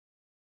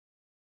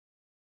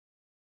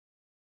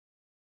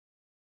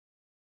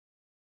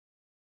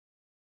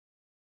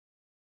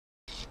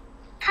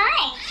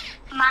Hi,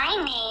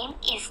 my name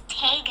is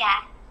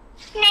Tega.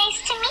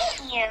 Nice to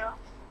meet you.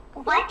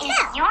 What is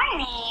your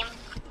name?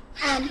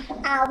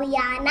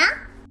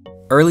 Ariana.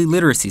 Early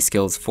literacy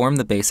skills form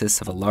the basis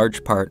of a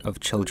large part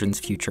of children's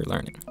future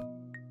learning.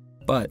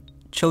 But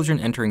children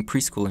entering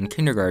preschool and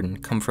kindergarten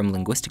come from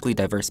linguistically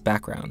diverse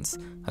backgrounds,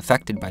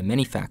 affected by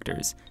many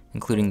factors,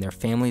 including their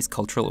family's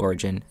cultural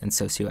origin and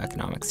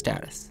socioeconomic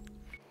status.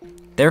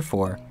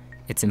 Therefore,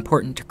 it's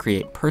important to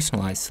create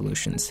personalized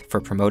solutions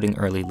for promoting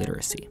early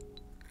literacy.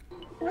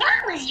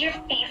 What was your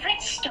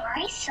favorite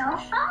story so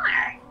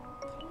far?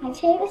 My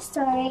favorite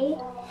story,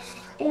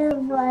 it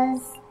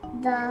was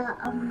the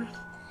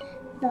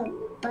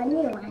bunny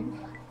one.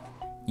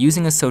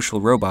 Using a social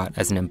robot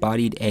as an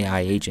embodied AI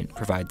agent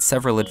provides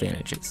several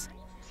advantages.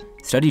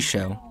 Studies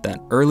show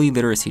that early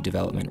literacy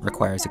development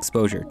requires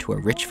exposure to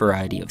a rich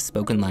variety of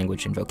spoken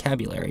language and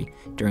vocabulary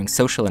during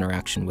social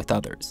interaction with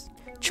others.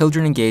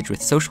 Children engage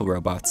with social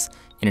robots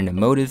in an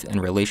emotive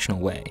and relational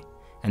way,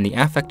 and the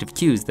affective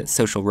cues that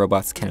social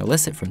robots can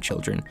elicit from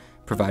children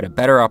provide a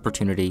better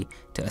opportunity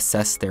to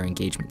assess their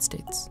engagement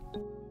states.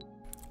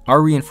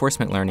 Our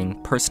reinforcement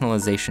learning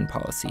personalization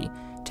policy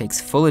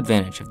takes full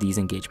advantage of these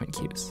engagement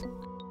cues.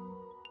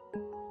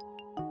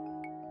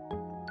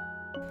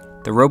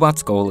 The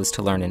robot's goal is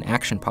to learn an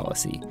action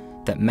policy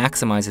that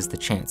maximizes the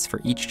chance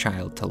for each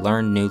child to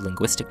learn new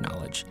linguistic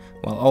knowledge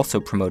while also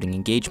promoting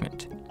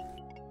engagement.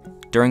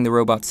 During the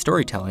robot's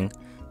storytelling,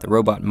 the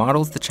robot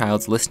models the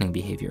child's listening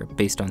behavior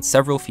based on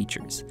several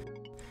features,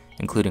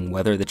 including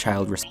whether the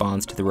child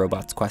responds to the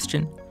robot's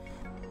question.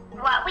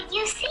 What would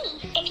you see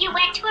if you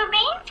went to a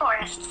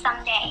rainforest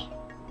someday?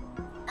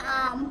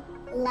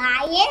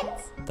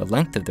 Lions. The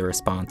length of the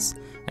response,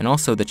 and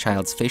also the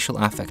child's facial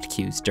affect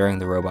cues during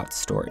the robot's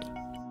story.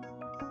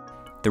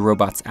 The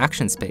robot's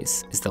action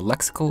space is the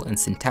lexical and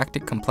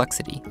syntactic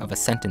complexity of a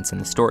sentence in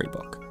the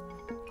storybook.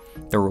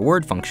 The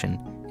reward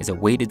function is a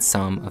weighted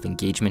sum of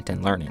engagement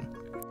and learning.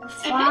 The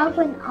frog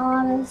went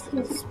out of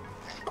his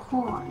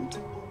pond.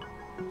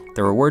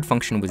 The reward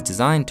function was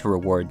designed to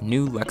reward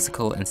new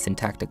lexical and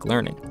syntactic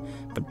learning,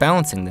 but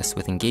balancing this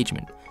with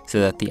engagement so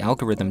that the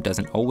algorithm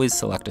doesn't always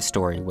select a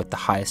story with the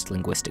highest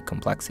linguistic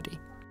complexity.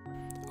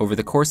 Over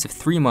the course of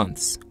 3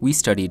 months, we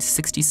studied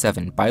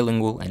 67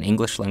 bilingual and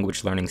English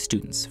language learning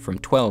students from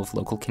 12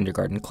 local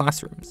kindergarten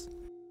classrooms.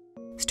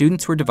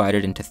 Students were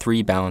divided into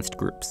 3 balanced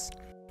groups.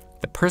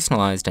 The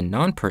personalized and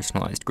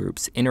non-personalized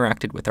groups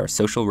interacted with our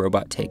social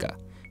robot Tega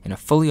in a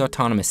fully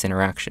autonomous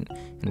interaction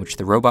in which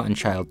the robot and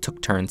child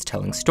took turns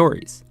telling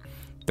stories.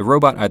 The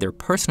robot either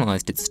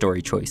personalized its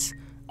story choice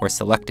or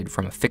selected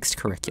from a fixed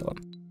curriculum.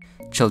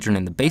 Children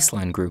in the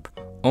baseline group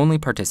only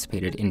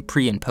participated in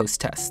pre- and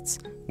post-tests,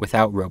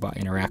 without robot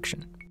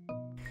interaction.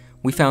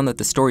 We found that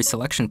the story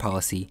selection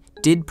policy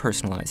did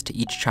personalize to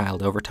each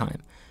child over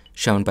time,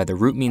 shown by the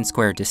root mean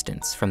square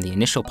distance from the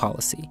initial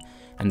policy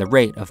and the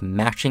rate of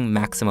matching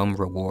maximum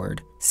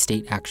reward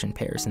state action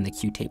pairs in the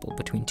Q table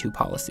between 2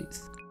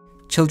 policies.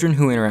 Children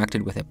who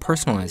interacted with a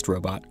personalized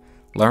robot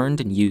learned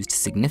and used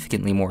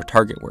significantly more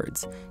target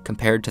words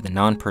compared to the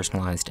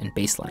non-personalized and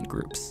baseline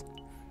groups.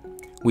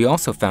 We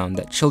also found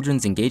that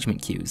children's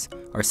engagement cues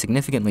are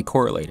significantly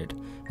correlated,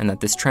 and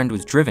that this trend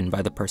was driven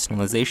by the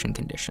personalization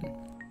condition.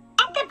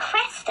 At the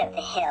crest of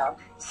the hill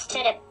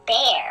stood a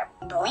bear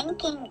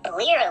blinking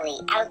blearily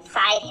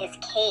outside his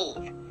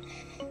cave.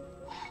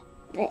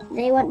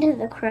 They went to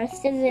the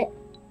crest of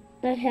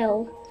the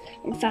hill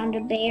and found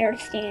a bear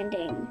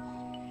standing.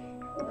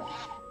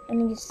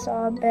 And he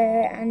saw a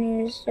bear and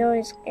he was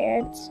really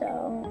scared,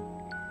 so...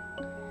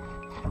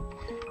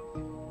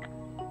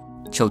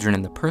 Children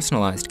in the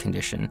personalized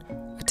condition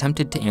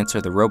attempted to answer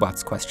the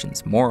robot's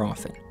questions more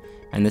often,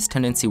 and this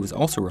tendency was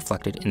also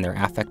reflected in their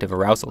affective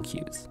arousal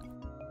cues.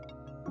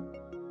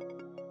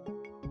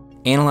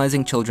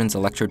 Analyzing children's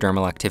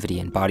electrodermal activity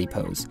and body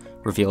pose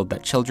revealed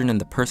that children in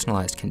the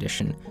personalized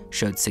condition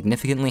showed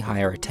significantly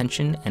higher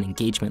attention and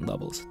engagement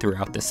levels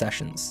throughout the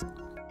sessions.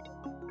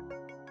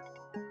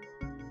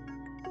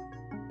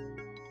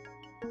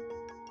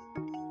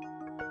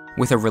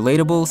 With a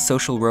relatable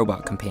social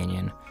robot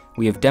companion,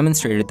 we have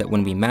demonstrated that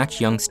when we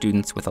match young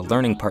students with a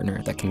learning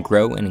partner that can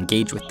grow and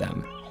engage with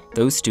them,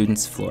 those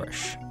students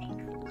flourish.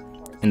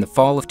 In the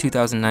fall of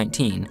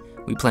 2019,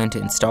 we plan to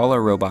install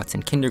our robots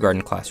in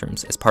kindergarten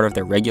classrooms as part of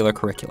their regular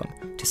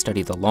curriculum to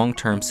study the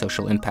long-term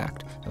social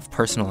impact of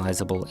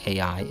personalizable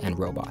AI and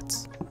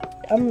robots.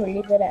 I'm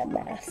really good at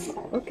math.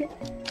 Okay.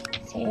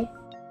 See?